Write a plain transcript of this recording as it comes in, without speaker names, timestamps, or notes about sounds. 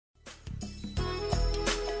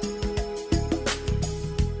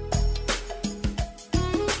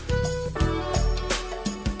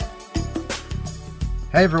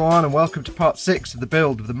Hey everyone, and welcome to part 6 of the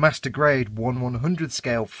build of the Master Grade 1/100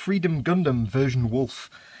 scale Freedom Gundam version Wolf.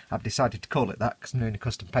 I've decided to call it that because I'm doing a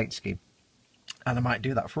custom paint scheme. And I might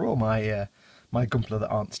do that for all my my Gunpla that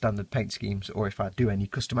aren't standard paint schemes, or if I do any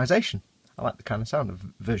customization. I like the kind of sound of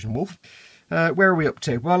version Wolf. Where are we up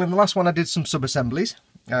to? Well, in the last one I did some sub-assemblies.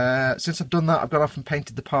 Since I've done that, I've gone off and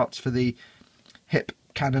painted the parts for the hip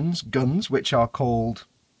cannons, guns, which are called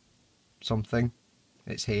something.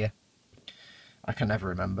 It's here. I can never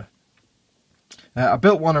remember. I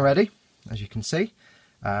built one already, as you can see.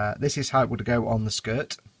 This is how it would go on the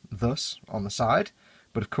skirt, thus on the side.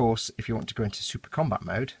 But of course, if you want to go into super combat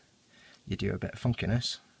mode, you do a bit of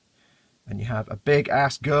funkiness. And you have a big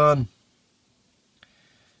ass gun.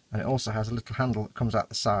 And it also has a little handle that comes out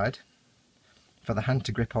the side for the hand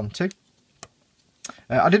to grip onto.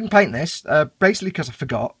 I didn't paint this, basically because I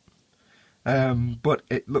forgot. But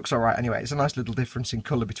it looks alright anyway. It's a nice little difference in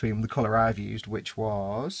colour between the colour I've used, which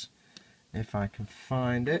was, if I can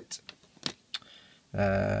find it,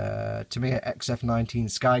 to me XF19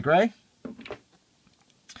 Sky Grey.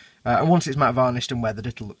 And once it's matte varnished and weathered,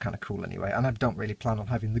 it'll look kind of cool anyway. And I don't really plan on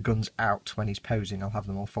having the guns out when he's posing. I'll have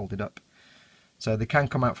them all folded up. So they can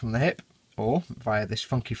come out from the hip, or via this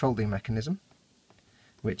funky folding mechanism,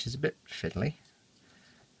 which is a bit fiddly.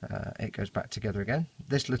 It goes back together again.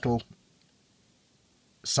 This little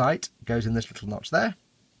sight goes in this little notch there,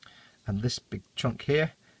 and this big chunk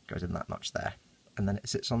here goes in that notch there, and then it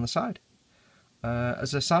sits on the side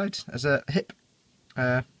as a hip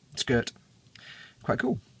skirt. Quite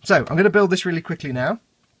cool. So I'm going to build this really quickly now,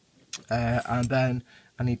 and then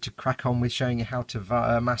I need to crack on with showing you how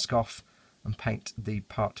to mask off and paint the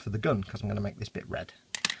part for the gun, because I'm going to make this bit red.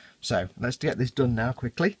 So let's get this done now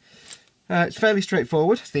quickly. It's fairly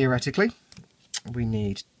straightforward theoretically. We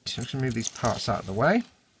need to move these parts out of the way.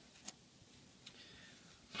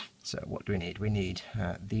 So what do we need? We need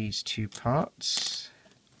these two parts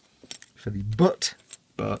for the butt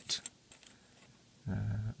of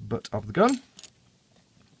the gun.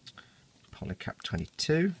 Polycap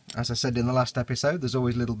 22. As I said in the last episode, there's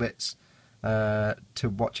always little bits to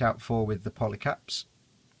watch out for with the polycaps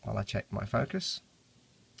while I check my focus.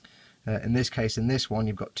 In this case, in this one,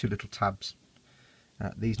 you've got two little tabs.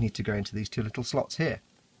 These need to go into these two little slots here.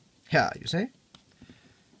 Yeah, you see?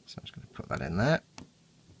 So I'm just going to put that in there.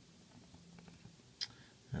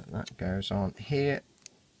 And that goes on here.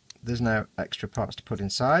 There's no extra parts to put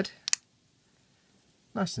inside.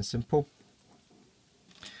 Nice and simple.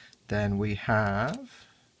 Then we have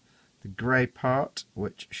the grey part,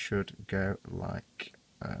 which should go like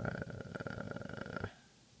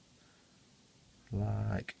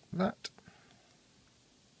that.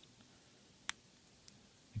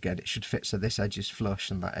 Again, it should fit so this edge is flush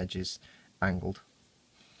and that edge is angled.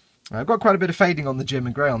 I've got quite a bit of fading on the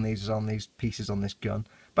German grey on these pieces on this gun,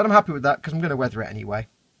 but I'm happy with that because I'm going to weather it anyway.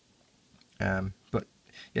 But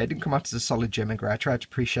yeah, it didn't come out as a solid German grey. I tried to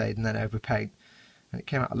pre-shade and then overpaint, and it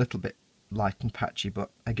came out a little bit light and patchy, but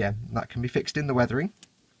again, that can be fixed in the weathering.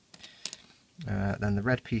 Then the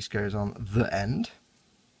red piece goes on the end.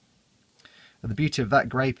 And the beauty of that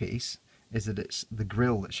grey piece is that it's the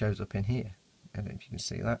grill that shows up in here. I don't know if you can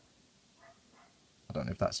see that. I don't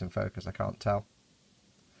know if that's in focus, I can't tell.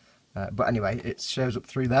 But anyway, it shows up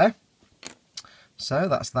through there. So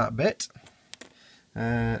that's that bit.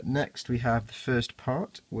 Next we have the first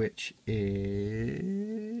part, which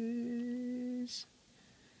is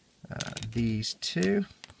these two.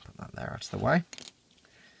 Put that there out of the way.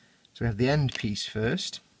 So we have the end piece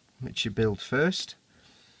first, which you build first,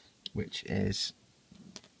 which is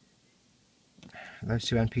those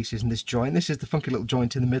two end pieces and this joint. This is the funky little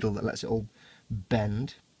joint in the middle that lets it all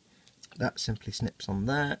bend. That simply snips on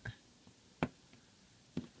there.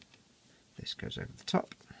 This goes over the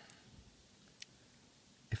top,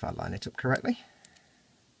 if I line it up correctly.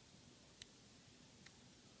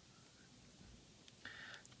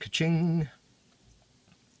 Ka-ching!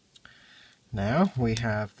 Now we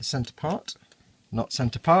have the centre part, not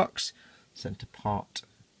centre parks, centre part,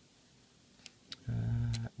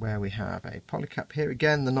 where we have a polycap here.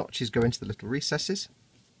 Again, the notches go into the little recesses.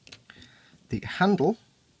 The handle,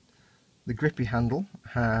 the grippy handle,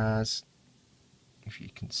 has, if you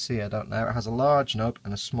can see, I don't know, it has a large nub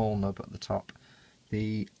and a small nub at the top.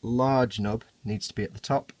 The large nub needs to be at the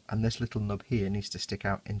top, and this little nub here needs to stick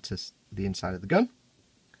out into the inside of the gun.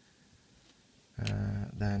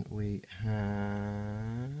 Then we have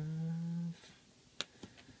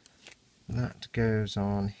that goes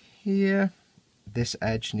on here. This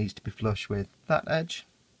edge needs to be flush with that edge,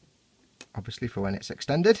 obviously for when it's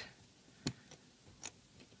extended.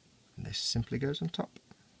 And this simply goes on top.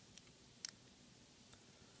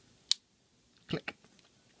 Click.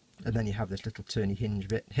 and then you have this little turny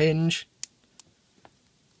hinge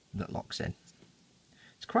that locks in.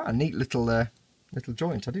 It's quite a neat little little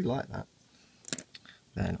joint. I do like that.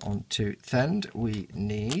 Then on to the end we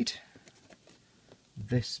need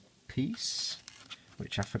this piece,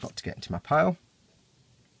 which I forgot to get into my pile,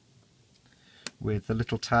 with the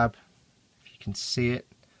little tab, if you can see it,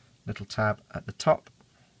 little tab at the top.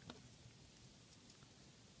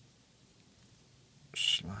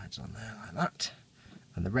 Slides on there like that.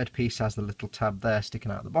 And the red piece has the little tab there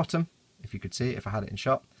sticking out at the bottom. If you could see it, if I had it in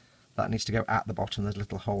shot. That needs to go at the bottom. There's a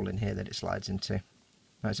little hole in here that it slides into.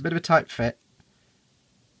 Now it's a bit of a tight fit,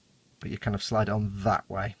 but you kind of slide it on that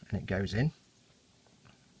way and it goes in.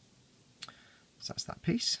 So that's that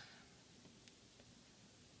piece.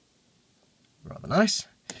 Rather nice.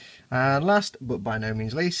 And last, but by no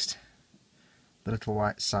means least, the little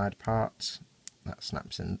white side part. That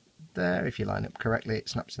snaps in there. If you line up correctly, it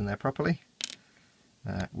snaps in there properly.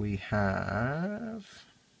 We have,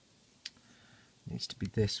 needs to be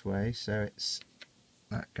this way, so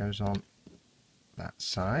that goes on that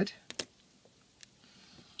side.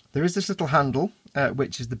 There is this little handle,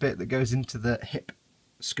 which is the bit that goes into the hip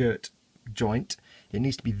skirt joint. It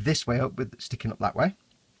needs to be this way up, with sticking up that way,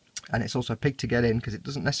 and it's also a pig to get in because it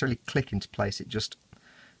doesn't necessarily click into place, it just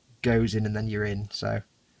goes in and then you're in. So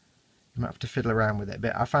you might have to fiddle around with it a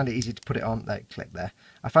bit. I find it easy to put it on, there, click there.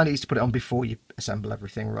 I find it easy to put it on before you assemble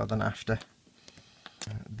everything rather than after.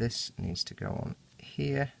 This needs to go on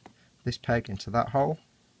here, this peg into that hole.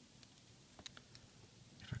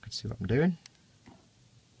 If I could see what I'm doing.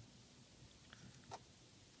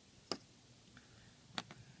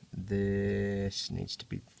 This needs to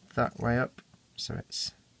be that way up, so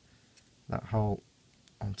it's that hole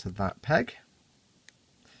onto that peg.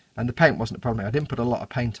 And the paint wasn't a problem. I didn't put a lot of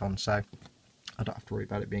paint on, so I don't have to worry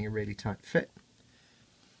about it being a really tight fit.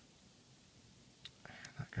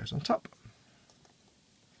 That goes on top.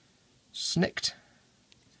 Snicked.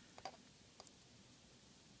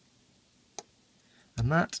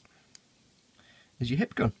 And that is your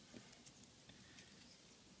hip gun.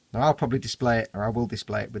 Now I'll probably display it, or I will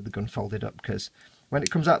display it with the gun folded up, because when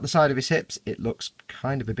it comes out the side of his hips, it looks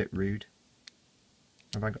kind of a bit rude.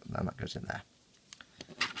 Have I got that? That goes in there.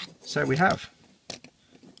 So we have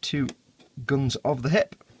 2 guns of the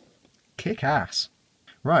hip. Kick ass.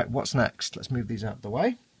 Right, what's next? Let's move these out of the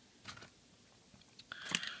way.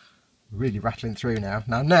 Really rattling through now.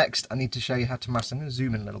 Now next, I need to show you how to mask. I'm going to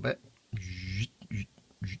zoom in a little bit.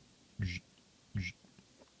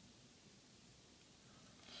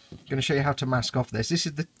 I'm going to show you how to mask off this. This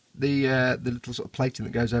is the little sort of plating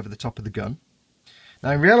that goes over the top of the gun.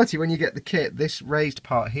 Now in reality, when you get the kit, this raised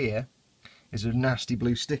part here is a nasty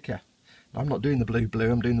blue sticker. I'm not doing the blue,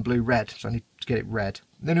 I'm doing the blue-red, so I need to get it red.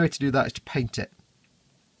 The only way to do that is to paint it.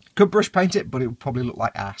 Could brush paint it, but it would probably look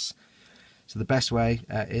like ass. So the best way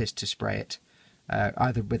is to spray it,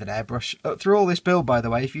 either with an airbrush. Through all this build, by the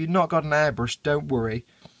way, if you've not got an airbrush, don't worry.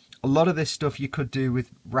 A lot of this stuff you could do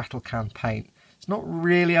with rattle can paint. It's not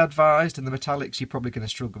really advised, and the metallics you're probably going to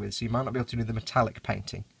struggle with, so you might not be able to do the metallic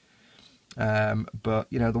painting. But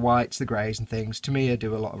you know, the whites, the greys and things, to me I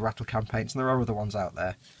do a lot of rattle can paints, and there are other ones out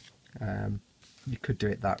there. You could do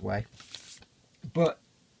it that way, but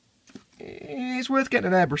it's worth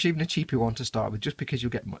getting an airbrush, even a cheaper one to start with, just because you'll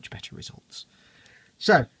get much better results.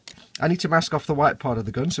 So I need to mask off the white part of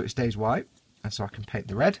the gun so it stays white, and so I can paint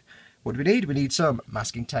the red. What do we need? We need some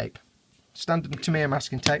masking tape, standard Tamiya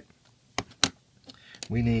masking tape.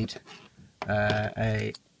 We need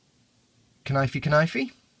a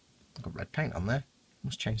knifey. I've got red paint on there.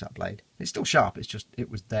 Must change that blade. It's still sharp, it's just it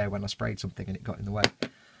was there when I sprayed something and it got in the way.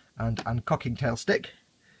 And cocking tail stick,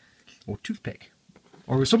 or toothpick,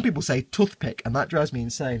 or some people say toothpick, and that drives me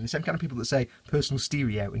insane. The same kind of people that say personal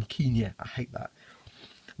stereo and Kenya. I hate that.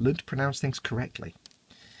 Learn to pronounce things correctly.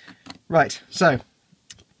 Right, so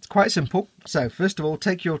it's quite simple. So first of all,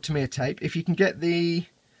 take your Tamiya tape. If you can get the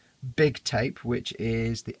big tape, which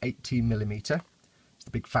is the 18mm, it's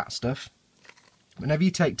the big fat stuff. Whenever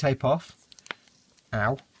you take tape off,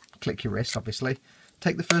 ow, click your wrist obviously,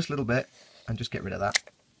 take the first little bit and just get rid of that,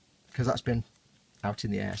 because that's been out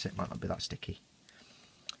in the air, so it might not be that sticky.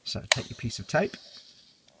 So take your piece of tape,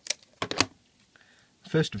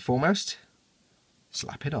 first and foremost,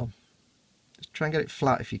 slap it on. Just try and get it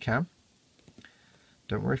flat if you can.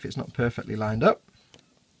 Don't worry if it's not perfectly lined up.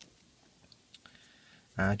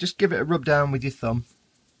 Just give it a rub down with your thumb,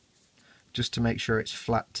 just to make sure it's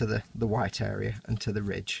flat to the white area and to the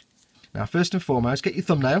ridge. Now first and foremost, get your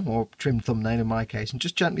thumbnail, or trimmed thumbnail in my case, and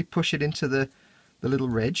just gently push it into the little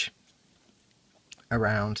ridge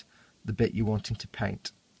around the bit you're wanting to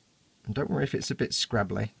paint. And don't worry if it's a bit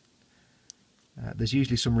scrabbly. There's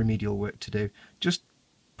usually some remedial work to do. Just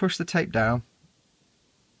push the tape down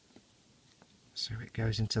so it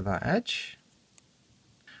goes into that edge.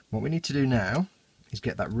 What we need to do now is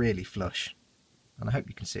get that really flush, and I hope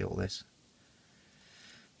you can see all this.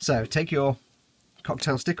 So take your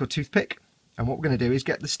cocktail stick or toothpick, and what we're going to do is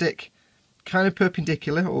get the stick kind of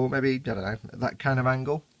perpendicular, or maybe, I don't know, at that kind of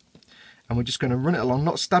angle, and we're just going to run it along,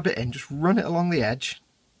 not stab it in, just run it along the edge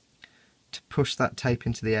to push that tape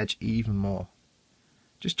into the edge even more.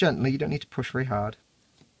 Just gently, you don't need to push very hard.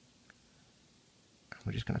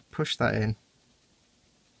 We're just going to push that in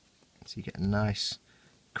so you get a nice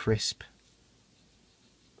crisp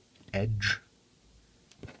edge.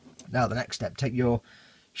 Now the next step, take your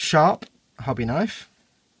sharp hobby knife,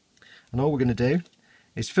 and all we're going to do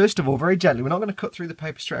is, first of all, very gently, we're not going to cut through the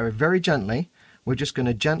paper straight away, very gently, we're just going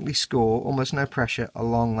to gently score, almost no pressure,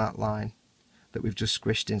 along that line that we've just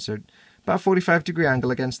squished in. So about a 45-degree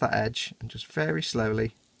angle against that edge, and just very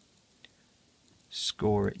slowly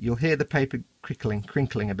score it. You'll hear the paper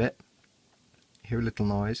crinkling a bit, hear a little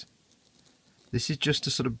noise. This is just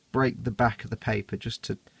to sort of break the back of the paper, just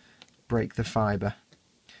to break the fibre.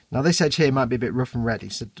 Now this edge here might be a bit rough and ready,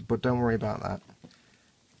 but don't worry about that.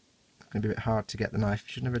 It's going to be a bit hard to get the knife.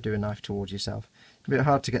 You should never do a knife towards yourself. It's going to be a bit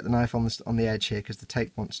hard to get the knife on the edge here because the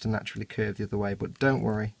tape wants to naturally curve the other way, but don't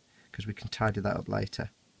worry, because we can tidy that up later.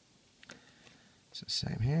 So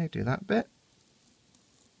same here, do that bit.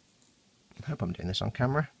 I hope I'm doing this on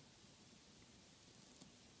camera.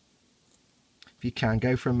 If you can,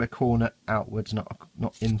 go from a corner outwards, not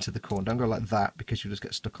into the corner. Don't go like that, because you'll just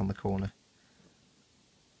get stuck on the corner.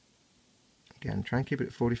 Again, try and keep it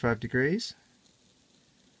at 45 degrees.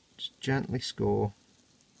 Just gently score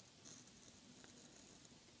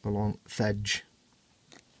along the edge.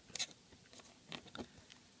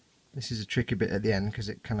 This is a tricky bit at the end because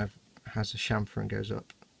it kind of has a chamfer and goes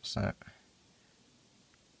up. So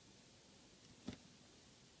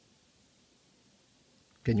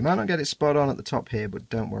again, you might not get it spot on at the top here, but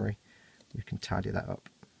don't worry, we can tidy that up.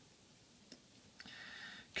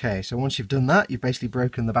 Okay, so once you've done that, you've basically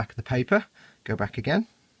broken the back of the paper. Go back again.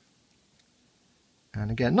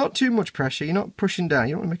 And again, not too much pressure, you're not pushing down,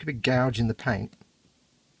 you don't want to make a big gouge in the paint.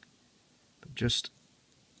 But just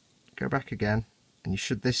go back again, and you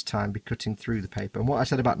should this time be cutting through the paper. And what I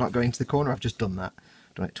said about not going to the corner, I've just done that.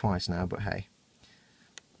 I've done it twice now, but hey.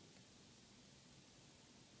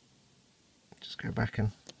 Just go back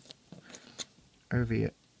and over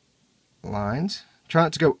your lines. Try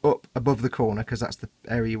not to go up above the corner, because that's the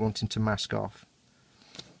area you're wanting to mask off.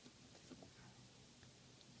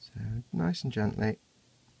 So nice and gently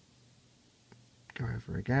go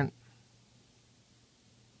over again.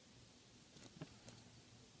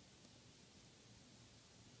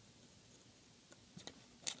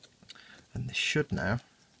 And this should now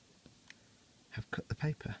have cut the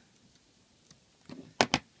paper.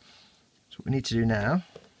 So what we need to do now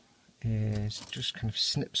is just kind of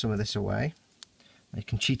snip some of this away. Now you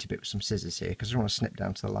can cheat a bit with some scissors here, because I don't want to snip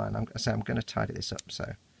down to the line. I'm going to tidy this up,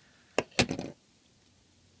 so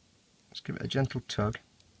just give it a gentle tug,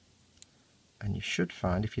 and you should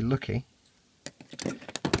find, if you're lucky,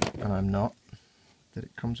 and I'm not, that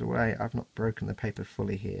it comes away. I've not broken the paper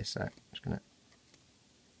fully here, so I'm just going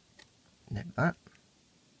to nip that.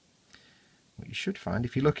 What you should find,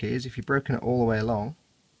 if you're lucky, is if you've broken it all the way along,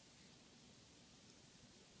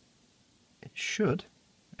 it should,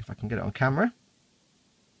 if I can get it on camera,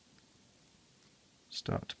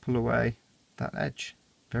 start to pull away that edge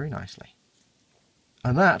very nicely.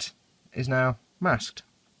 And that is now masked.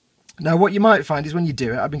 Now what you might find is when you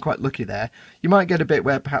do it, I've been quite lucky there, you might get a bit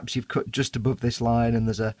where perhaps you've cut just above this line and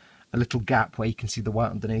there's a little gap where you can see the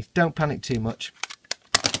white underneath. Don't panic too much.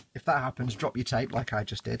 If that happens, drop your tape like I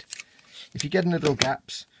just did. If you get any little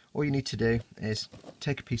gaps, all you need to do is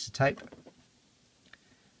take a piece of tape,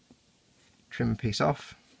 trim a piece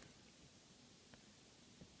off,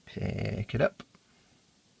 pick it up,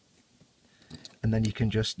 and then you can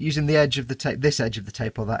just, using the edge of the tape, this edge of the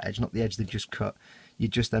tape or that edge, not the edge they've just cut, you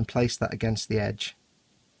just then place that against the edge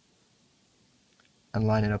and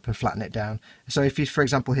line it up and flatten it down. So if you, for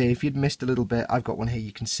example here, if you'd missed a little bit, I've got one here,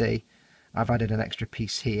 you can see I've added an extra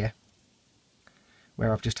piece here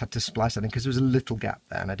where I've just had to splice that in because there was a little gap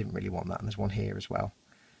there and I didn't really want that, and there's one here as well.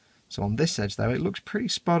 So on this edge though, it looks pretty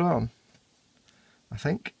spot on, I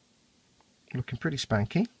think. Looking pretty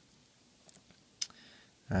spanky.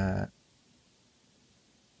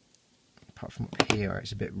 Apart from up here,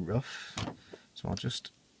 it's a bit rough, so I'll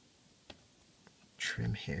just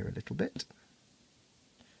trim here a little bit.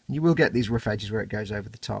 And you will get these rough edges where it goes over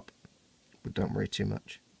the top, but don't worry too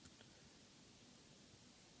much.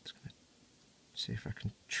 Just going to see if I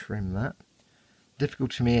can trim that.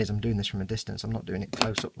 difficult for me is I'm doing this from a distance. I'm not doing it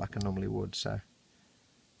close up like I normally would, so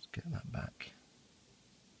let's get that back.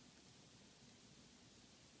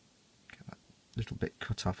 Get that little bit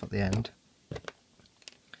cut off at the end. If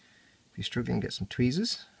you're struggling, get some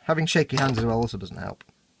tweezers. Having shaky hands as well also doesn't help.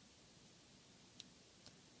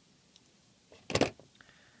 Okay,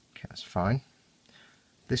 that's fine.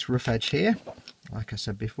 This rough edge here, like I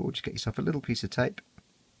said before, just get yourself a little piece of tape.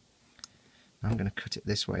 I'm going to cut it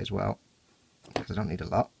this way as well, because I don't need a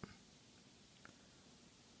lot.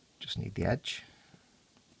 Just need the edge.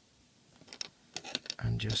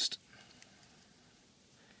 And just,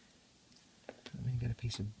 let me get a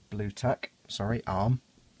piece of blue tack, sorry, arm,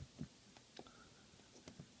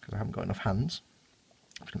 because I haven't got enough hands.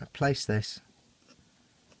 I'm just going to place this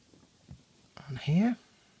on here.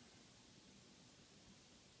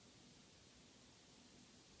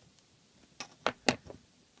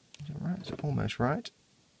 Is it right? Is it almost right?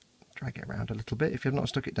 Drag it around a little bit. If you've not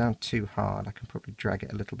stuck it down too hard, I can probably drag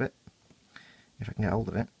it a little bit, if I can get hold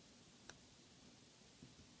of it.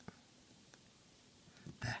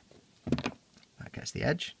 There. That gets the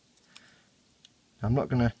edge. I'm not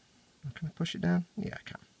going to... Can I push it down? Yeah, I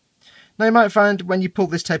can. Now you might find when you pull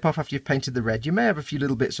this tape off after you've painted the red, you may have a few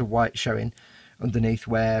little bits of white showing underneath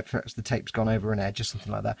where perhaps the tape's gone over an edge or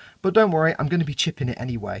something like that. But don't worry, I'm going to be chipping it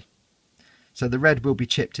anyway. So the red will be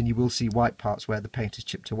chipped and you will see white parts where the paint is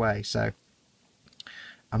chipped away. So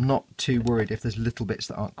I'm not too worried if there's little bits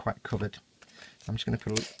that aren't quite covered. I'm just going to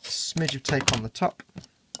put a smidge of tape on the top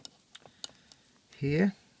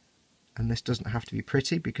here. And this doesn't have to be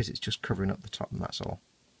pretty because it's just covering up the top and that's all.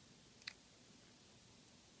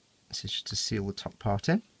 This is just to seal the top part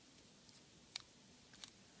in.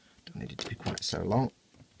 Don't need it to be quite so long.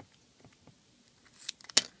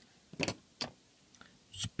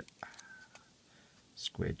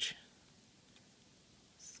 Squidge.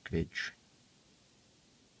 Squidge.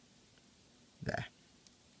 There.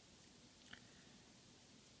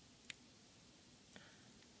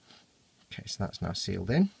 Okay, so that's now sealed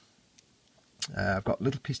in. I've got a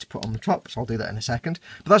little piece to put on the top, so I'll do that in a second.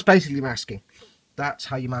 But that's basically masking. That's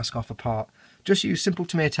how you mask off a part. Just use simple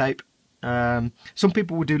Tamiya tape. Some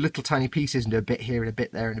people will do little tiny pieces and do a bit here and a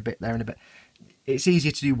bit there and a bit there and a bit. It's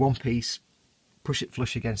easier to do one piece, push it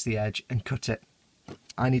flush against the edge and cut it.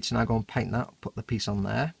 I need to now go and paint that, put the piece on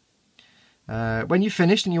there. When you've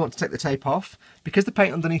finished and you want to take the tape off, because the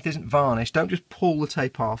paint underneath isn't varnished, don't just pull the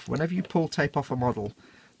tape off. Whenever you pull tape off a model,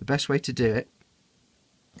 the best way to do it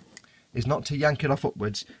is not to yank it off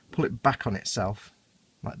upwards, pull it back on itself,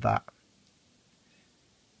 like that.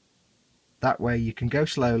 That way you can go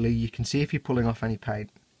slowly, you can see if you're pulling off any paint,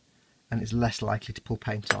 and it's less likely to pull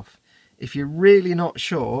paint off. If you're really not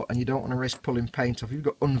sure and you don't want to risk pulling paint off, if you've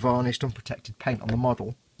got unvarnished, unprotected paint on the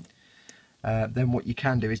model, then what you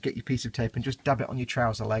can do is get your piece of tape and just dab it on your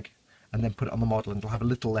trouser leg and then put it on the model and it'll have a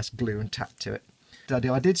little less glue and tack to it.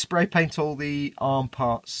 I did spray paint all the arm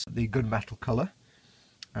parts the gunmetal colour,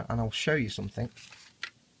 and I'll show you something.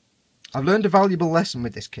 I've learned a valuable lesson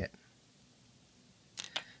with this kit.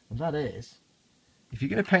 And that is, if you're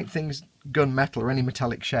going to paint things gunmetal or any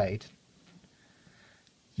metallic shade,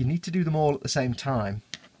 you need to do them all at the same time,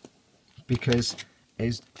 because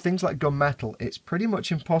things like gunmetal, it's pretty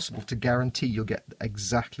much impossible to guarantee you'll get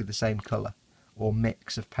exactly the same colour or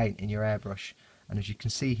mix of paint in your airbrush. And as you can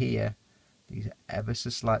see here, these are ever so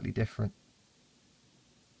slightly different.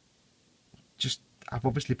 I've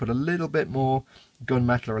obviously put a little bit more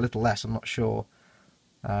gunmetal or a little less, I'm not sure.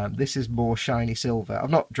 This is more shiny silver. I've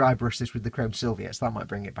not dry brushed this with the chrome silver yet, so that might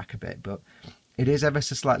bring it back a bit, but it is ever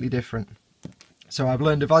so slightly different. So I've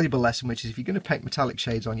learned a valuable lesson, which is if you're going to paint metallic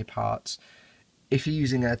shades on your parts, if you're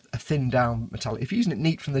using a thinned down metallic, if you're using it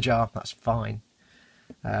neat from the jar, that's fine.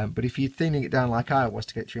 But if you're thinning it down like I was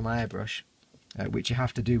to get through my airbrush, which you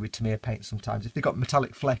have to do with Tamiya paint sometimes, if they've got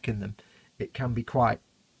metallic fleck in them, it can be quite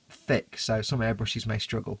thick, so some airbrushes may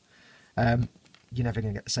struggle. You're never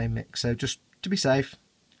going to get the same mix, so just to be safe,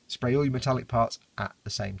 spray all your metallic parts at the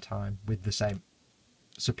same time with the same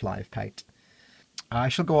supply of paint. I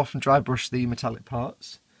shall go off and dry brush the metallic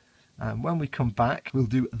parts, and when we come back we'll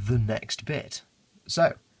do the next bit.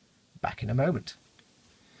 So, back in a moment.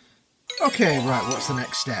 Okay, right, what's the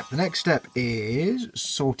next step? The next step is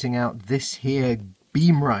sorting out this here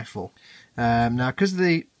beam rifle. Now, because of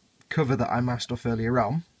the cover that I masked off earlier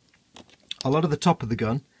on, a lot of the top of the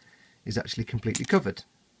gun is actually completely covered.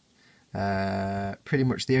 Pretty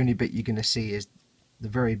much the only bit you're going to see is the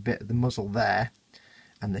very bit of the muzzle there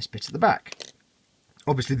and this bit at the back.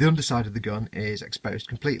 Obviously the underside of the gun is exposed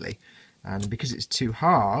completely, and because it's two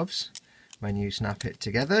halves, when you snap it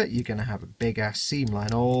together you're going to have a big ass seam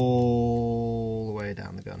line all the way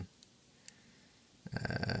down the gun.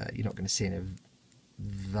 You're not going to see any of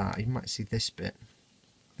that. You might see this bit.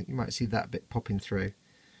 I think you might see that bit popping through.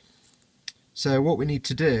 So what we need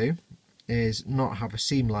to do is not have a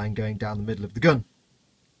seam line going down the middle of the gun.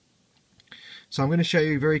 So I'm going to show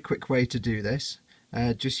you a very quick way to do this,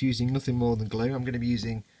 just using nothing more than glue. I'm going to be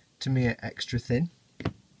using Tamiya Extra Thin,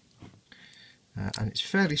 and it's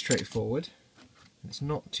fairly straightforward. It's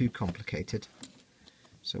not too complicated.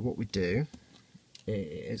 So what we do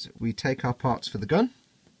is we take our parts for the gun,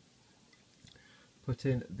 put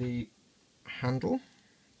in the handle,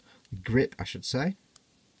 the grip I should say.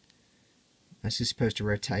 This is supposed to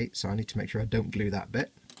rotate, so I need to make sure I don't glue that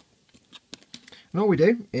bit. And all we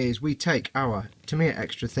do is we take our Tamiya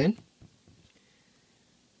Extra Thin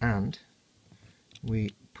and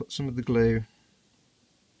we put some of the glue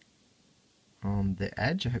on the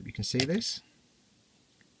edge. I hope you can see this.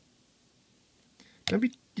 You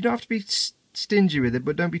don't have to be stingy with it,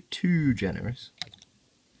 but don't be too generous.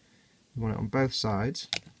 You want it on both sides.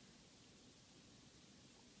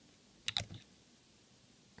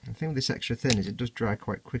 The thing with this Extra Thin is it does dry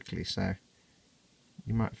quite quickly, so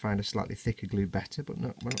you might find a slightly thicker glue better, but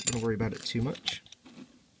no, we're not going to worry about it too much.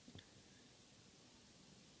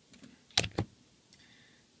 A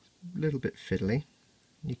little bit fiddly.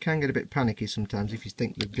 You can get a bit panicky sometimes if you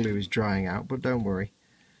think the glue is drying out, but don't worry.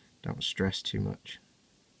 Don't stress too much.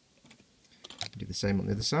 Do the same on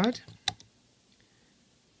the other side.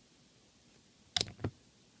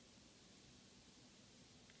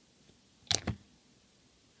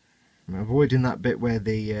 I'm avoiding that bit where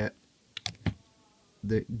the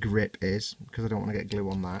grip is, because I don't want to get glue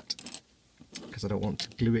on that, because I don't want to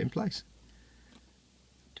glue it in place.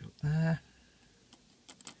 Do it there.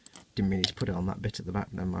 Didn't really need to put it on that bit at the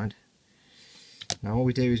back, never mind. Now all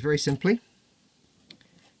we do is very simply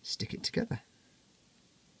stick it together.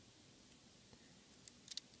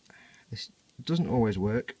 This doesn't always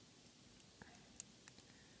work,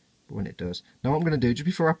 but when it does. Now what I'm going to do, just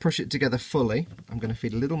before I push it together fully, I'm going to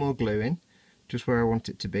feed a little more glue in, just where I want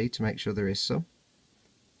it to be, to make sure there is some.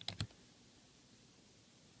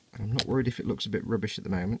 I'm not worried if it looks a bit rubbish at the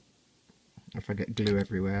moment. If I get glue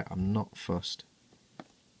everywhere, I'm not fussed.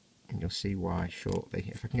 And you'll see why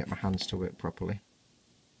shortly, if I can get my hands to work properly.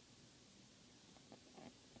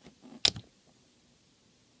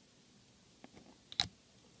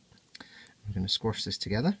 I'm going to squash this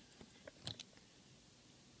together.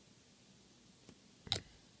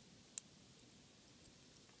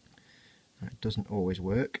 It doesn't always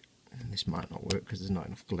work, and this might not work because there's not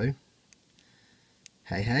enough glue.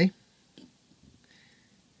 Hey hey,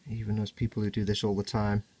 even those people who do this all the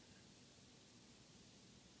time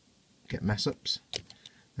get mess ups.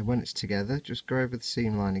 And when it's together, just go over the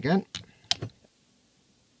seam line again.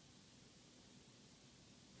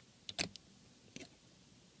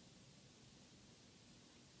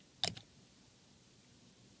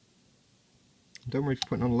 Don't worry if you're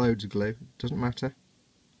putting on loads of glue, it doesn't matter.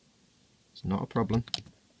 It's not a problem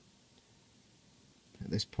at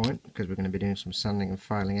this point, because we're going to be doing some sanding and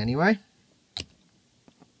filing anyway.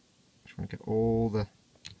 Just want to get all the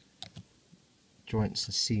joints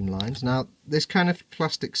and seam lines. Now this kind of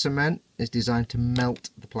plastic cement is designed to melt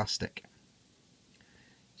the plastic.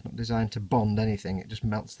 It's not designed to bond anything, it just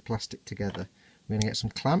melts the plastic together. We're going to get some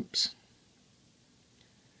clamps.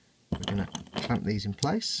 We're going to clamp these in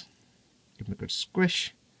place, give them a good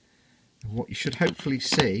squish. And what you should hopefully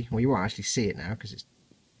see, well you won't actually see it now because it's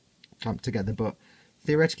clamped together, but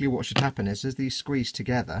theoretically what should happen is as these squeeze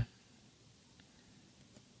together,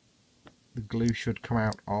 the glue should come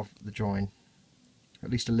out of the join, at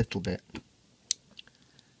least a little bit,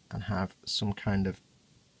 and have some kind of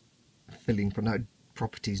filling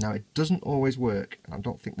properties. Now it doesn't always work, and I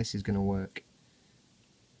don't think this is going to work.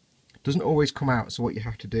 It doesn't always come out, so what you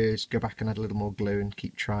have to do is go back and add a little more glue and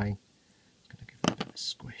keep trying. I'm going to give that a bit of a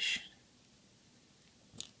squish.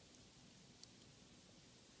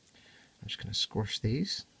 I'm just going to squash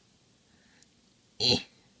these.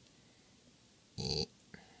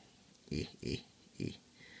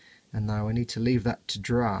 And now I need to leave that to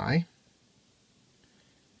dry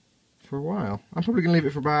for a while. I'm probably going to leave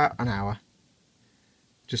it for about an hour,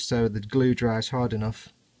 just so the glue dries hard enough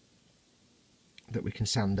that we can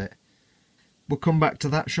sand it. We'll come back to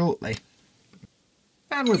that shortly.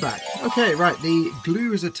 And we're back. Okay, right, the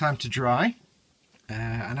glue is a time to dry,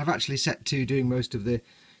 and I've actually set to doing most of the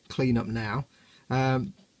cleanup now.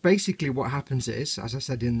 Basically what happens is, as I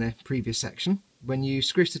said in the previous section, when you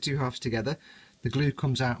squish the two halves together, the glue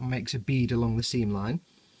comes out and makes a bead along the seam line,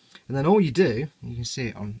 and then all you do, you can see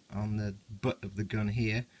it on the butt of the gun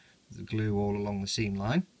here, the glue all along the seam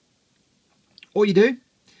line, all you do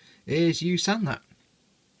is you sand that.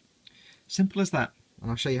 Simple as that. and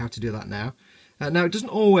I'll show you how to do that now. Now it doesn't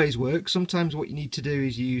always work. Sometimes what you need to do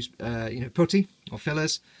is use putty or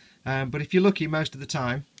fillers, but if you're lucky, most of the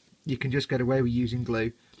time you can just get away with using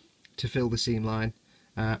glue to fill the seam line,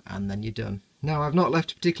 and then you're done. Now I've not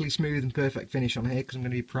left a particularly smooth and perfect finish on here because I'm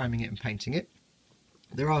going to be priming it and painting it.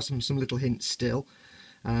 There are some little hints still,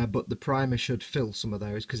 but the primer should fill some of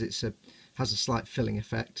those because it has a slight filling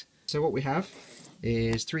effect. So what we have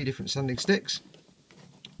is 3 different sanding sticks,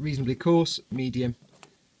 reasonably coarse, medium,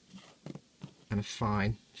 and a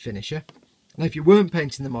fine finisher. Now if you weren't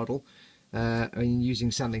painting the model and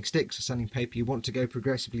using sanding sticks or sanding paper, you want to go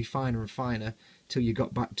progressively finer and finer till you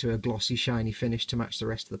got back to a glossy shiny finish to match the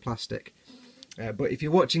rest of the plastic. But if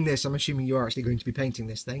you're watching this, I'm assuming you are actually going to be painting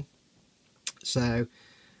this thing, so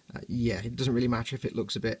yeah, it doesn't really matter if it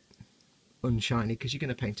looks a bit unshiny because you're going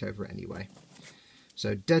to paint over it anyway.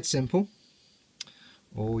 So dead simple.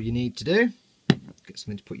 All you need to do, get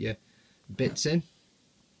something to put your bits in,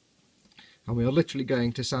 and we are literally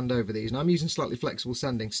going to sand over these. Now I'm using slightly flexible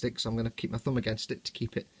sanding sticks, so I'm going to keep my thumb against it to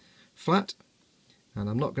keep it flat, and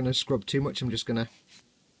I'm not going to scrub too much. I'm just going to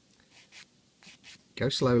go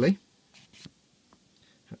slowly.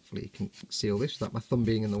 Hopefully you can see all this without my thumb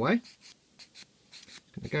being in the way.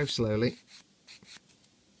 I'm going to go slowly,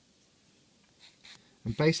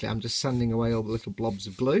 and basically I'm just sanding away all the little blobs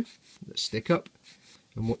of glue that stick up,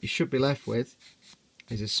 and what you should be left with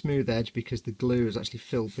is a smooth edge because the glue has actually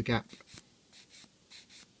filled the gap.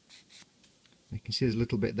 You can see there's a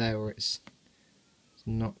little bit there where it's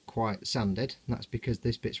not quite sanded, and that's because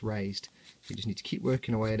this bit's raised. You just need to keep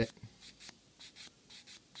working away at it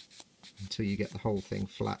until you get the whole thing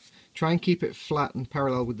flat. Try and keep it flat and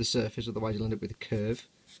parallel with the surface, otherwise you'll end up with a curve.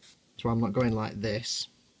 That's why I'm not going like this,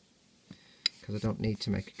 because I don't need to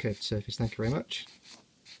make a curved surface. Thank you very much.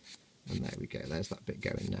 And there we go, there's that bit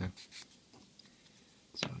going now.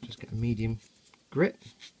 So I'll just get a medium grit.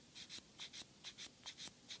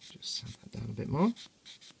 Just sand that down a bit more.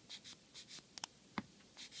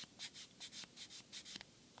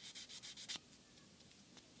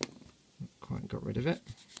 Not quite got rid of it.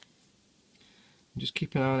 And just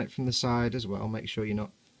keep an eye on it from the side as well. Make sure you're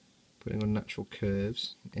not putting unnatural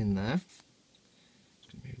curves in there.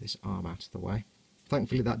 Just going to move this arm out of the way.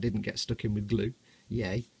 Thankfully that didn't get stuck in with glue.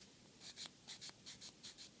 Yay.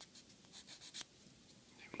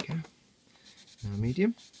 There we go. Now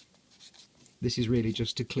medium. This is really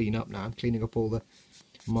just to clean up now. I'm cleaning up all the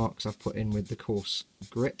marks I've put in with the coarse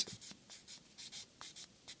grit.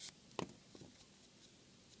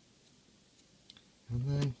 And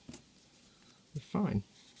then we're fine.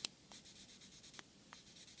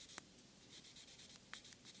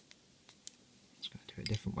 Just going to do it a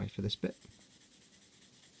different way for this bit.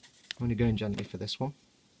 I'm only going gently for this one.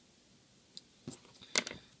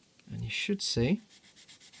 And you should see,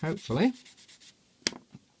 hopefully,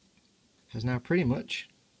 has now pretty much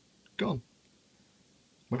gone.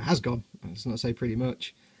 Well, it has gone. Let's not say pretty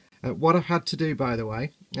much. What I've had to do, by the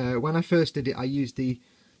way, when I first did it, I used the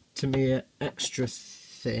Tamiya Extra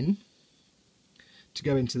Thin to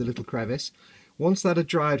go into the little crevice. Once that had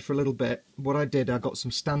dried for a little bit, what I did, I got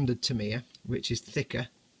some standard Tamiya, which is thicker.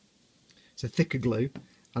 It's a thicker glue,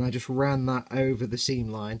 and I just ran that over the seam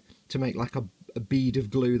line to make like a bead of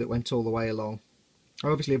glue that went all the way along. I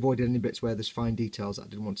obviously avoided any bits where there's fine details that I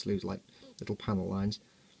didn't want to lose, like little panel lines.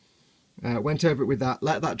 Went over it with that,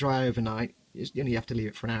 let that dry overnight. You have to leave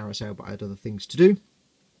it for an hour or so, but I had other things to do.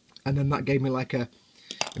 And then that gave me like a,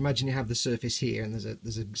 imagine you have the surface here and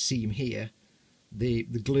there's a seam here. The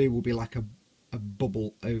glue will be like a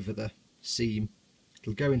bubble over the seam.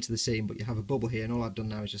 It'll go into the seam, but you have a bubble here, and all I've done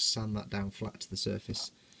now is just sand that down flat to the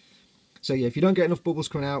surface. So yeah, if you don't get enough bubbles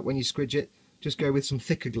coming out when you squidge it, just go with some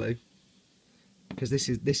thicker glue, because this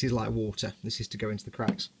is like water. This is to go into the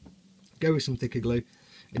cracks. Go with some thicker glue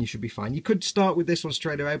and you should be fine. You could start with this one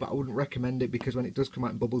straight away, but I wouldn't recommend it, because when it does come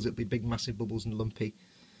out in bubbles, it'll be big massive bubbles and lumpy,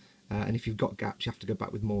 and if you've got gaps you have to go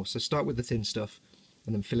back with more. So start with the thin stuff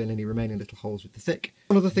and then fill in any remaining little holes with the thick.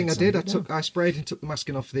 One other thing I did, I sprayed and took the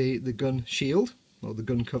masking off the gun shield, or the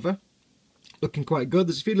gun cover. Looking quite good.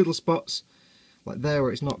 There's a few little spots like there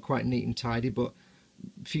where it's not quite neat and tidy, but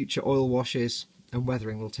future oil washes and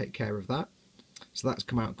weathering will take care of that. So that's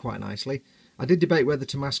come out quite nicely. I did debate whether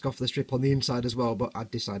to mask off the strip on the inside as well, but I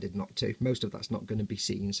decided not to. Most of that's not going to be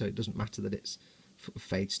seen, so it doesn't matter that it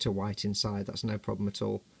fades to white inside. That's no problem at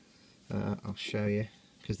all. I'll show you,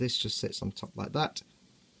 because this just sits on top like that.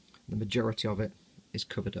 The majority of it is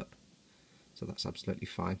covered up, so that's absolutely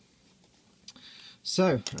fine.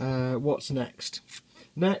 So what's next?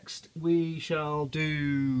 Next we shall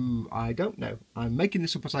do, I don't know, I'm making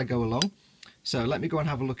this up as I go along, so let me go and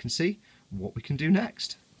have a look and see what we can do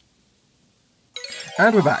next.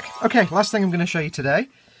 And we're back. Okay, last thing I'm going to show you today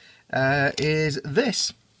is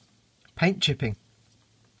this, paint chipping.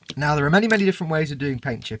 Now there are many different ways of doing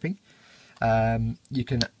paint chipping. You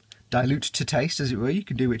can dilute to taste, as it were. You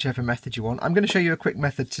can do whichever method you want. I'm going to show you a quick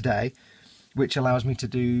method today which allows me to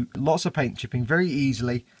do lots of paint chipping very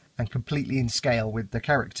easily and completely in scale with the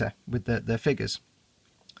character, with the figures.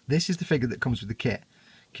 This is the figure that comes with the kit,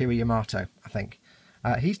 Kira Yamato, I think.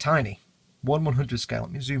 He's tiny, 1/100 scale.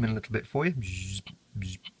 Let me zoom in a little bit for you.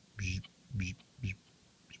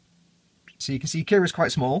 So you can see Kira's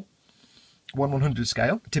quite small, 1/100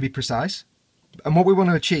 scale to be precise. And what we want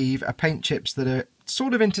to achieve are paint chips that are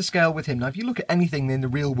sort of into scale with him. Now if you look at anything in the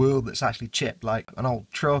real world that's actually chipped, like an old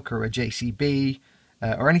truck or a JCB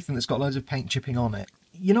or anything that's got loads of paint chipping on it,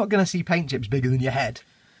 you're not going to see paint chips bigger than your head.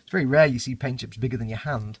 It's very rare you see paint chips bigger than your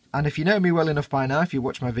hand. And if you know me well enough by now, if you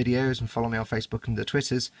watch my videos and follow me on Facebook and the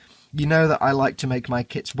Twitters, you know that I like to make my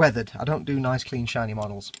kits weathered. I don't do nice clean shiny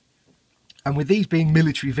models. And with these being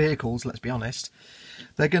military vehicles, let's be honest,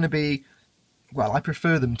 they're going to be, well, I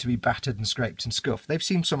prefer them to be battered and scraped and scuffed. They've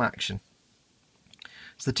seen some action.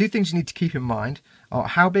 So the two things you need to keep in mind are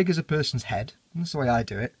how big is a person's head, and that's the way I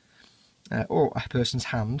do it, or a person's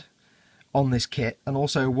hand on this kit, and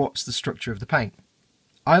also what's the structure of the paint.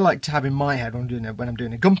 I like to have in my head when I'm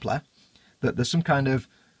doing a Gunpla that there's some kind of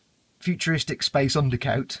futuristic space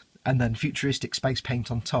undercoat and then futuristic space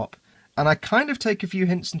paint on top. And I kind of take a few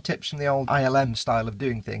hints and tips from the old ILM style of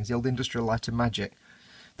doing things, the old Industrial Light and Magic.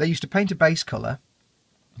 They used to paint a base colour,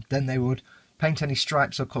 then they would paint any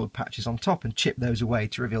stripes or coloured patches on top and chip those away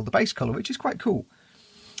to reveal the base colour, which is quite cool.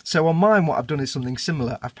 So on mine what I've done is something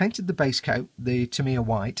similar. I've painted the base coat, the Tamiya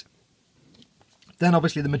white, then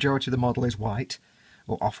obviously the majority of the model is white,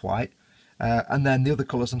 or off-white, and then the other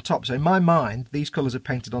colours on top. So in my mind, these colours are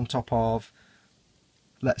painted on top of,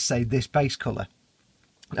 let's say, this base colour.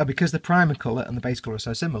 Now because the primer colour and the base colour are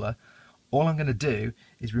so similar, all I'm going to do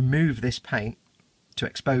is remove this paint to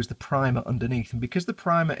expose the primer underneath. And because the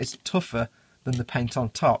primer is tougher than the paint on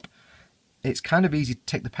top, it's kind of easy to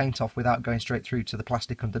take the paint off without going straight through to the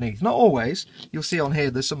plastic underneath. Not always. You'll see on here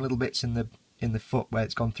there's some little bits in the foot where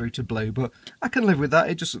it's gone through to blue, but I can live with that.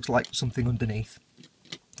 It just looks like something underneath.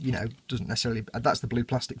 You know, doesn't necessarily, that's the blue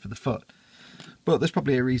plastic for the foot. But there's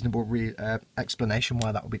probably a reasonable explanation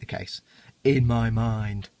why that would be the case, in my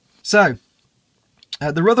mind. So,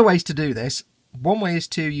 there are other ways to do this. One way is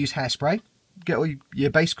to use hairspray. Get all your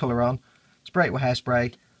base colour on, spray it with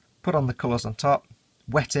hairspray, put on the colours on top,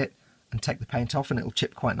 wet it, and take the paint off, and it'll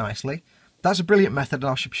chip quite nicely. That's a brilliant method,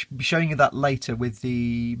 and I should be showing you that later with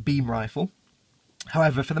the beam rifle.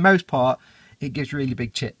 However, for the most part, it gives really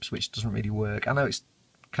big chips, which doesn't really work. I know it's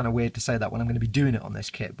kind of weird to say that when I'm going to be doing it on this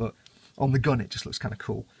kit, but on the gun it just looks kind of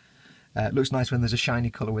cool. It looks nice when there's a shiny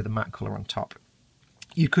colour with a matte colour on top.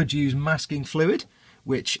 You could use masking fluid,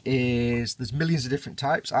 which is, there's millions of different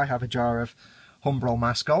types. I have a jar of Humbrol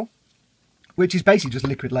Mascol, which is basically just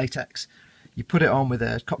liquid latex. You put it on with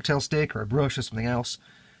a cocktail stick or a brush or something else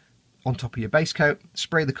on top of your base coat,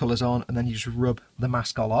 spray the colours on, and then you just rub the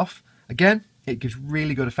Mascol off. Again, it gives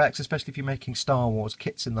really good effects, especially if you're making Star Wars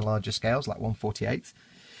kits in the larger scales, like 1/48.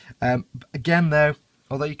 Again though,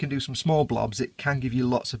 although you can do some small blobs, it can give you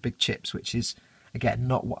lots of big chips, which is, again,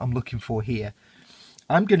 not what I'm looking for here.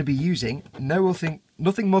 I'm going to be using nothing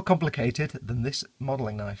more complicated than this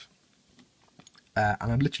modelling knife.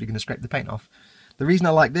 And I'm literally going to scrape the paint off. The reason I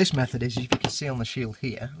like this method is, if you can see on the shield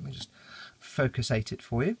here, let me just focusate it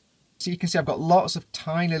for you. So you can see I've got lots of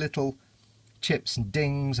tiny little chips and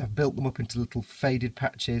dings. I've built them up into little faded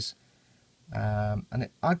patches. And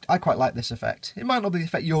I quite like this effect. It might not be the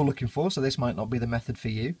effect you're looking for, so this might not be the method for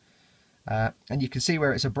you. And you can see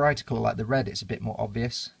where it's a brighter colour like the red, it's a bit more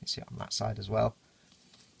obvious. You see it on that side as well.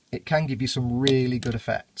 It can give you some really good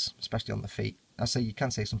effects, especially on the feet. I say you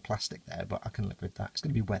can see some plastic there, but I can live with that. It's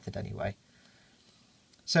going to be weathered anyway.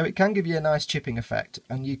 So it can give you a nice chipping effect,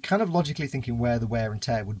 and you're kind of logically thinking where the wear and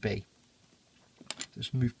tear would be.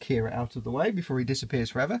 Just move Kira out of the way before he disappears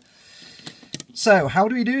forever. So how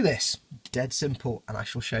do we do this? Dead simple, and I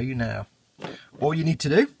shall show you now. All you need to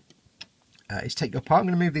do is take your part. I'm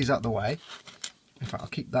going to move these out of the way. In fact, I'll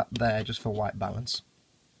keep that there just for white balance.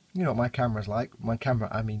 You know what my camera's like. My camera,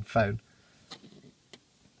 I mean phone.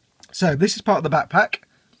 So this is part of the backpack.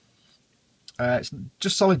 It's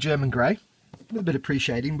just solid German grey. With a bit of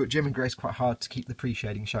pre-shading, but German grey is quite hard to keep the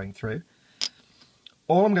pre-shading showing through.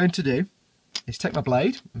 All I'm going to do is take my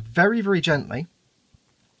blade, very, very gently.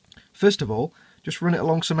 First of all, just run it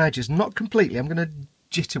along some edges. Not completely. I'm going to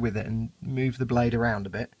jitter with it and move the blade around a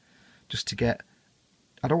bit. Just to get...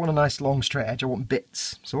 I don't want a nice long straight edge, I want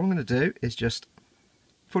bits. So all I'm going to do is just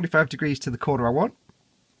 45 degrees to the corner I want.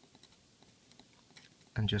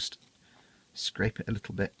 and just scrape it a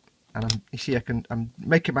little bit. And you see I'm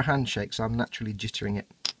making my hand shake, so I'm naturally jittering it.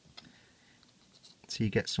 So you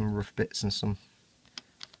get some rough bits and some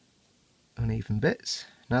uneven bits.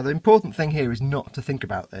 Now the important thing here is not to think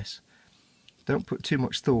about this. Don't put too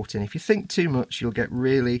much thought in. If you think too much, you'll get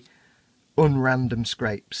really unrandom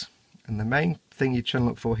scrapes. And the main thing you're trying to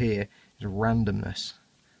look for here is randomness.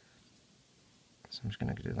 So I'm just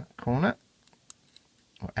going to do that corner,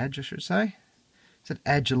 or edge I should say. I said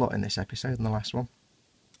edge a lot in this episode and the last one.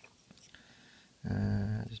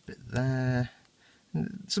 Just a bit there.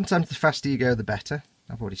 Sometimes the faster you go, the better.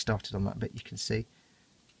 I've already started on that bit, you can see.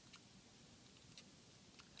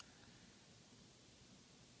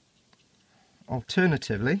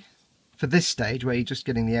 Alternatively, for this stage where you're just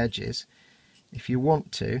getting the edges, if you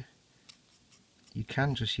want to, you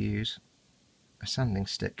can just use a sanding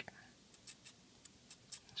stick.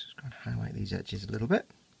 Just go and highlight these edges a little bit.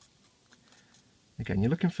 Again, you're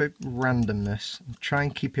looking for randomness. Try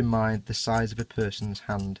and keep in mind the size of a person's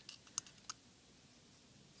hand.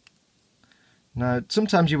 Now,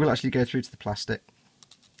 sometimes you will actually go through to the plastic.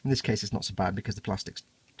 In this case, it's not so bad because the plastic's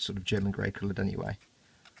sort of German grey coloured anyway.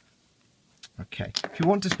 Okay, if you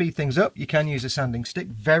want to speed things up, you can use a sanding stick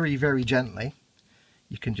very, very gently.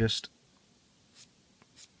 You can just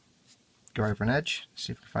go over an edge,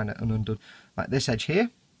 see if we can find it undone. Like this edge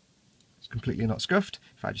here, it's completely not scuffed.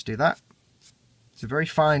 If I just do that, it's a very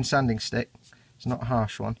fine sanding stick, it's not a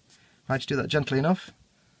harsh one. If I just do that gently enough,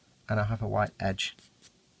 and I have a white edge.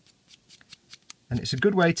 And it's a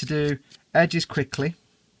good way to do edges quickly,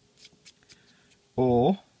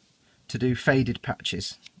 or to do faded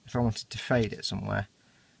patches. If I wanted to fade it somewhere,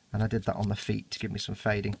 and I did that on the feet to give me some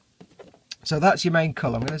fading. So that's your main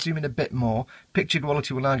colour. I'm going to zoom in a bit more. Picture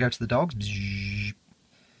quality will now go to the dogs.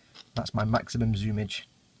 That's my maximum zoomage.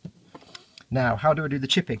 Now, how do I do the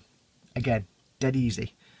chipping? Again, dead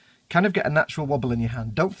easy. Kind of get a natural wobble in your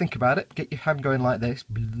hand. Don't think about it. Get your hand going like this,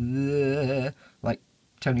 like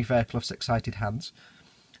Tony Fairclough's excited hands.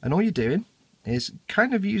 And all you're doing is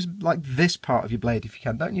kind of use like this part of your blade if you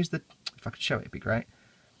can. Don't use the, if I could show it, it'd be great.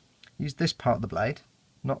 Use this part of the blade,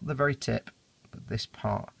 not the very tip, but this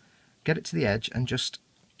part. Get it to the edge and just,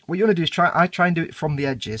 what you want to do is I try and do it from the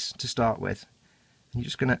edges to start with. And you're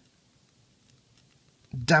just going to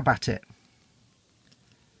dab at it.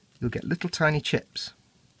 You'll get little tiny chips.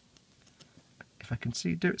 If I can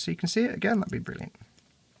do it so you can see it again, that'd be brilliant.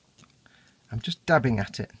 I'm just dabbing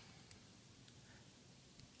at it.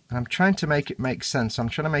 And I'm trying to make it make sense. I'm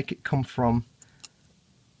trying to make it come from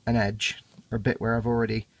an edge, or a bit where I've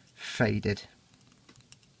already faded.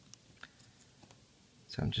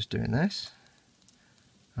 So I'm just doing this.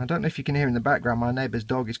 I don't know if you can hear in the background, my neighbour's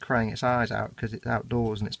dog is crying its eyes out because it's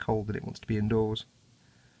outdoors and it's cold and it wants to be indoors.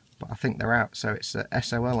 But I think they're out, so it's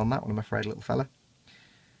SOL on that one, I'm afraid, little fella.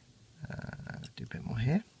 Do a bit more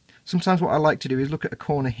here. Sometimes what I like to do is look at a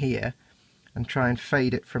corner here and try and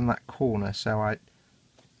fade it from that corner. So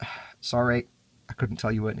sorry, I couldn't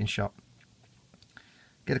tell you weren't in shot.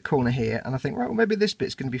 Get a corner here, and I think, right, well, maybe this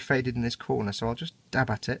bit's going to be faded in this corner, so I'll just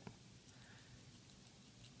dab at it.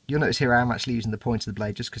 You'll notice here I am actually using the point of the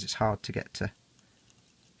blade just because it's hard to get to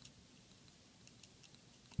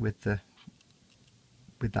with that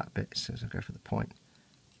bit, so as I go for the point.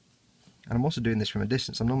 And I'm also doing this from a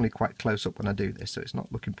distance. I'm normally quite close up when I do this, so it's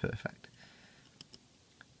not looking perfect.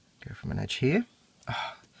 Go from an edge here.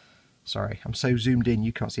 Oh, sorry, I'm so zoomed in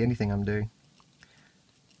you can't see anything I'm doing.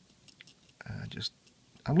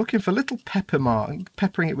 I'm looking for little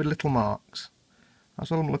peppering it with little marks.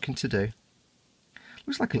 That's all I'm looking to do.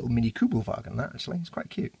 Looks like a little mini Kugelwagen, that, actually. It's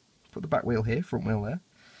quite cute. Put the back wheel here, front wheel there.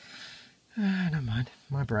 Never mind,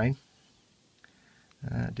 my brain.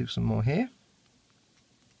 Do some more here.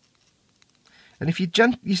 And if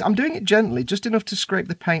I'm doing it gently, just enough to scrape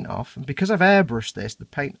the paint off. And because I've airbrushed this, the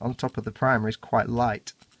paint on top of the primer is quite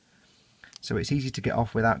light. So it's easy to get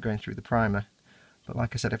off without going through the primer. But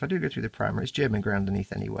like I said, if I do go through the primer, it's German grey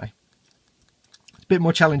underneath anyway. It's a bit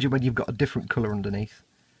more challenging when you've got a different colour underneath.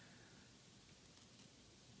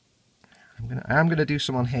 I am going to do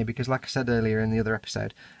some on here because, like I said earlier in the other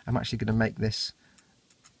episode, I'm actually going to make this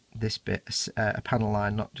bit a panel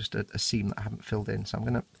line, not just a seam that I haven't filled in. So I'm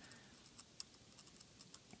going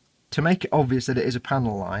to make it obvious that it is a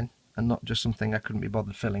panel line and not just something I couldn't be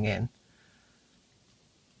bothered filling in.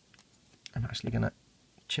 I'm actually going to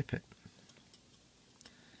chip it,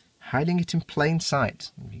 hiding it in plain sight.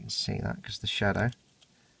 You can see that because the shadow.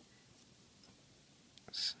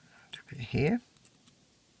 Let's do a bit here.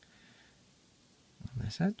 On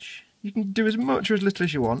this edge. You can do as much or as little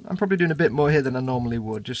as you want. I'm probably doing a bit more here than I normally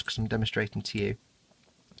would, just because I'm demonstrating to you.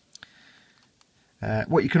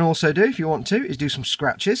 What you can also do if you want to is do some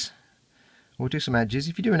scratches or do some edges.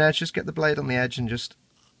 If you do an edge, just get the blade on the edge and just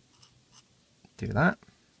do that.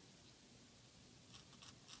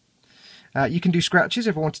 You can do scratches.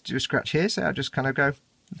 If I wanted to do a scratch here, so I just kind of go,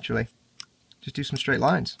 literally, just do some straight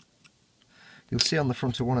lines. You'll see on the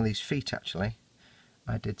front of one of these feet, actually,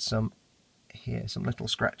 I did some here, some little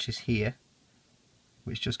scratches here,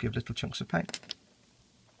 which just give little chunks of paint.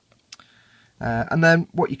 And then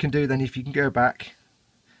what you can do then, if you can go back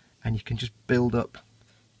and you can just build up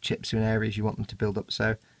chips in areas you want them to build up.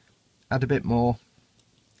 So add a bit more.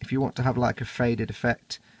 If you want to have like a faded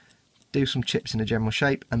effect, do some chips in a general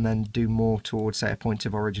shape and then do more towards, say, a point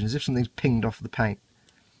of origin, as if something's pinged off the paint.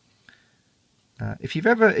 If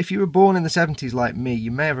you were born in the 70s like me, you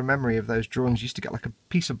may have a memory of those drawings. You used to get like a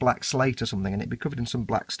piece of black slate or something and it'd be covered in some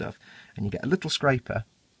black stuff, and you get a little scraper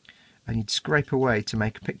and you'd scrape away to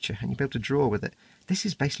make a picture and you'd be able to draw with it. This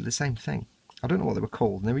is basically the same thing. I don't know what they were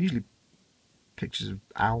called, and they were usually pictures of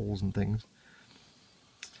owls and things.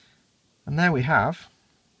 And there we have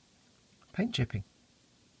paint chipping.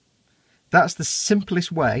 That's the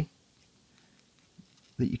simplest way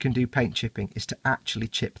that you can do paint chipping, is to actually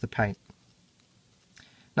chip the paint.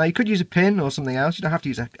 Now you could use a pin or something else. You don't have to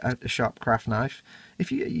use a sharp craft knife.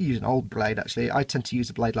 If you use an old blade, actually, I tend to use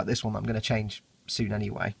a blade like this one that I'm going to change soon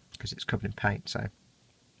anyway, because it's covered in paint.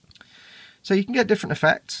 So you can get different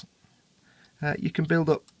effects. You can build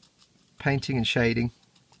up painting and shading.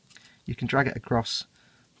 You can drag it across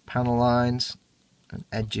panel lines and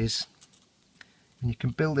edges, and you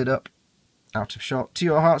can build it up out of shot to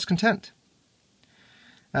your heart's content.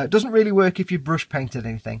 It doesn't really work if you brush painted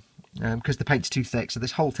anything, because the paint's too thick, so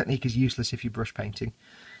this whole technique is useless if you're brush painting.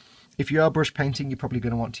 If you are brush painting, you're probably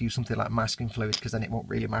going to want to use something like masking fluid, because then it won't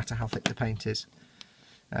really matter how thick the paint is.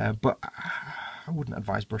 But I wouldn't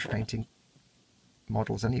advise brush painting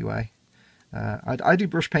models anyway. I do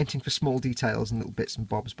brush painting for small details and little bits and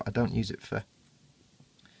bobs, but I don't use it for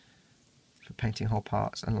painting whole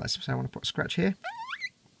parts. And let's say I want to put a scratch here.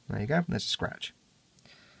 There you go, there's a scratch.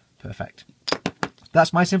 Perfect.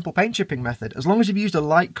 That's my simple paint chipping method. As long as you've used a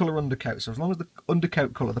light colour undercoat, so as long as the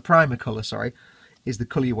undercoat colour, the primer colour, sorry, is the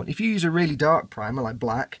colour you want. If you use a really dark primer like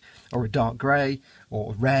black or a dark grey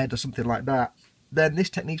or red or something like that, then this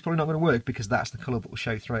technique's probably not going to work, because that's the colour that will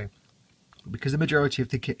show through. But because the majority of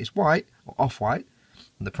the kit is white or off-white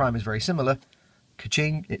and the primer is very similar,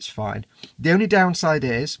 ka-ching, it's fine. The only downside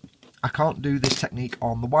is I can't do this technique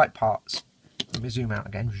on the white parts. Let me zoom out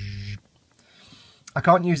again. I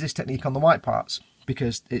can't use this technique on the white parts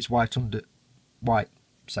because it's white under white,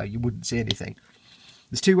 so you wouldn't see anything.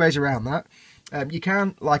 There's two ways around that. You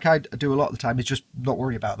can, like I do a lot of the time, is just not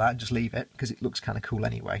worry about that and just leave it, because it looks kind of cool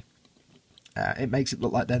anyway. It makes it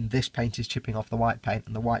look like then this paint is chipping off the white paint,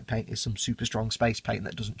 and the white paint is some super strong space paint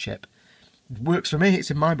that doesn't chip. It works for me,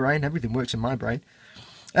 it's in my brain, everything works in my brain.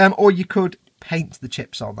 Or you could paint the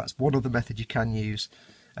chips on. That's one other method you can use.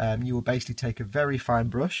 You will basically take a very fine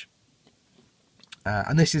brush,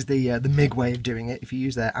 and this is the MIG way of doing it. If you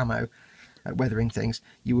use their ammo weathering things,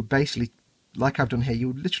 you would basically, like I've done here, you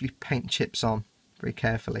would literally paint chips on very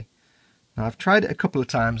carefully. Now I've tried it a couple of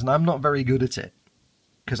times and I'm not very good at it,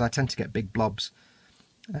 because I tend to get big blobs,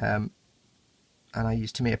 and I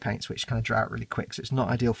use Tamiya paints, which kind of dry out really quick, so it's not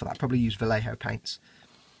ideal for that. I'd probably use Vallejo paints.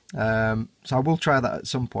 So I will try that at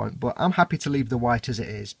some point, but I'm happy to leave the white as it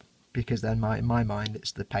is, because then in my mind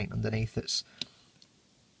it's the paint underneath that's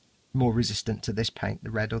more resistant to this paint, the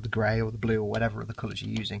red or the grey or the blue or whatever other colours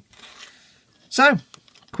you're using. So,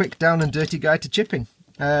 quick down and dirty guide to chipping.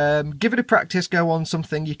 Give it a practice, go on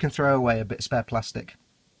something you can throw away, a bit of spare plastic,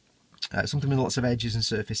 something with lots of edges and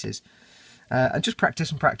surfaces, and just practice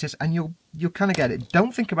and practice, and you'll kind of get it.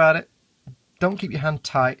 Don't think about it, don't keep your hand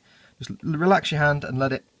tight, just relax your hand and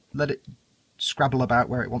let it scrabble about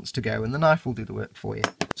where it wants to go, and the knife will do the work for you.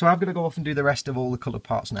 So I'm going to go off and do the rest of all the coloured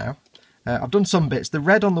parts now. I've done some bits. The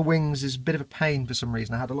red on the wings is a bit of a pain for some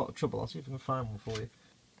reason. I had a lot of trouble. I'll see if I can find one for you.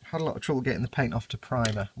 I had a lot of trouble getting the paint off to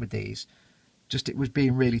primer with these. Just it was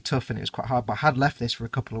being really tough and it was quite hard, but I had left this for a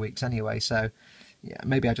couple of weeks anyway, so yeah,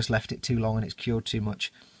 maybe I just left it too long and it's cured too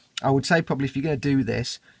much. I would say probably if you're going to do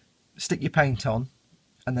this, stick your paint on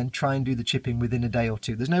and then try and do the chipping within a day or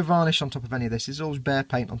two. There's no varnish on top of any of this. There's always bare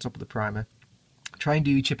paint on top of the primer. Try and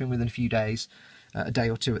do your chipping within a few days, a day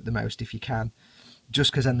or two at the most if you can,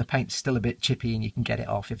 just because then the paint's still a bit chippy and you can get it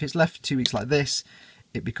off. If it's left for 2 weeks like this,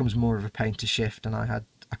 it becomes more of a pain to shift, and I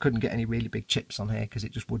couldn't get any really big chips on here because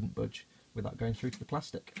it just wouldn't budge without going through to the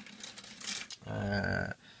plastic.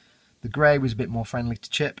 The grey was a bit more friendly to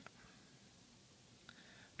chip.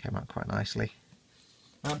 Came out quite nicely.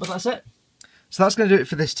 But that's it. So that's going to do it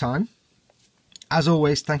for this time. As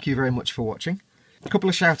always, thank you very much for watching. A couple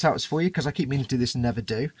of shout outs for you, because I keep meaning to do this and never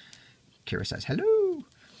do. Kira says hello.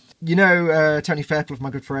 You know Tony Fairclough,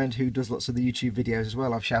 my good friend, who does lots of the YouTube videos as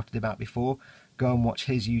well. I've shouted him out before. Go and watch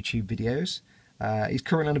his YouTube videos. He's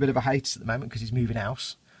currently on a bit of a hiatus at the moment because he's moving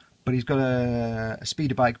house. But he's got a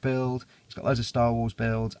speeder bike build. He's got loads of Star Wars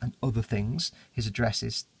builds and other things. His address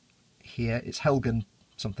is here. It's Helgen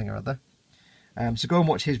something or other. So go and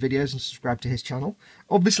watch his videos and subscribe to his channel.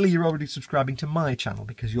 Obviously, you're already subscribing to my channel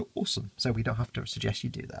because you're awesome. So we don't have to suggest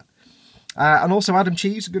you do that. And also Adam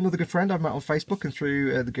Cheese, another good friend I've met on Facebook and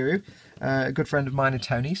through the Guru, a good friend of mine and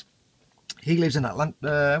Tony's. He lives in Atlanta,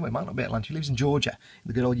 well, it might not be Atlanta, he lives in Georgia, in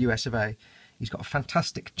the good old US of A. He's got a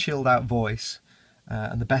fantastic chilled out voice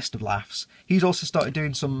and the best of laughs. He's also started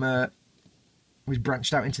doing some, he's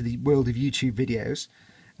branched out into the world of YouTube videos.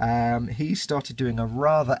 He started doing a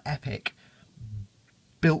rather epic,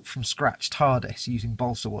 built from scratch TARDIS using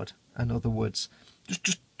balsa wood and other woods.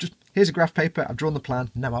 Just here's a graph paper, I've drawn the plan,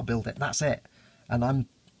 now I'll build it, that's it. And I'm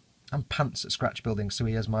pants at scratch building, so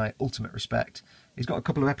he has my ultimate respect. He's got a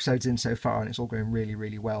couple of episodes in so far and it's all going really,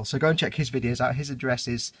 really well. So go and check his videos out. His address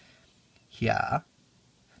is here.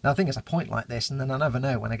 Now the thing is, I point like this and then I never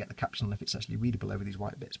know when I get the caption if it's actually readable over these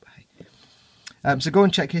white bits, but hey. So go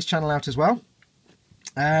and check his channel out as well.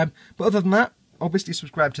 But other than that, obviously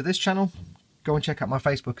subscribe to this channel. Go and check out my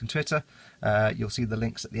Facebook and Twitter. You'll see the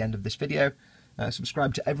links at the end of this video.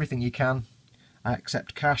 Subscribe to everything you can. I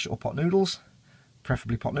accept cash or pot noodles,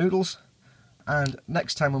 preferably pot noodles. And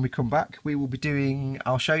next time when we come back, we will be doing,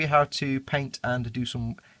 I'll show you how to paint and do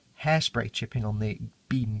some hairspray chipping on the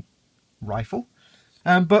beam rifle.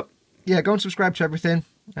 But yeah, go and subscribe to everything.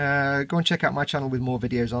 Go and check out my channel with more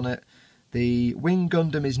videos on it. The Wing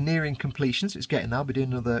Gundam is nearing completion, so it's getting there. I'll be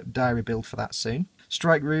doing another diary build for that soon.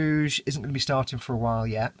 Strike Rouge isn't going to be starting for a while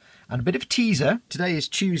yet. And a bit of a teaser. Today is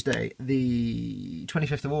Tuesday, the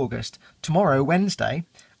 25th of August. Tomorrow, Wednesday,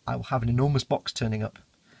 I will have an enormous box turning up.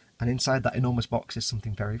 And inside that enormous box is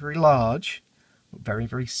something very, very large, but very,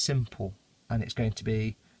 very simple. And it's going to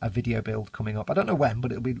be a video build coming up. I don't know when,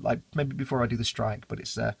 but it'll be like maybe before I do the strike. But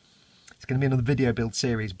it's going to be another video build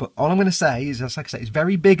series. But all I'm going to say is, like I say, it's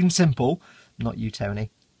very big and simple. Not you,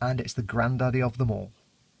 Tony. And it's the granddaddy of them all.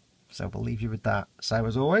 So we'll leave you with that. So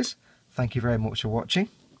as always, thank you very much for watching.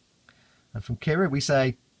 And from Kira, we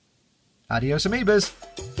say, adios amoebas.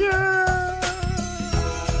 Yeah!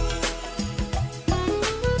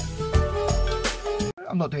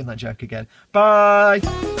 I'm not doing that joke again. Bye!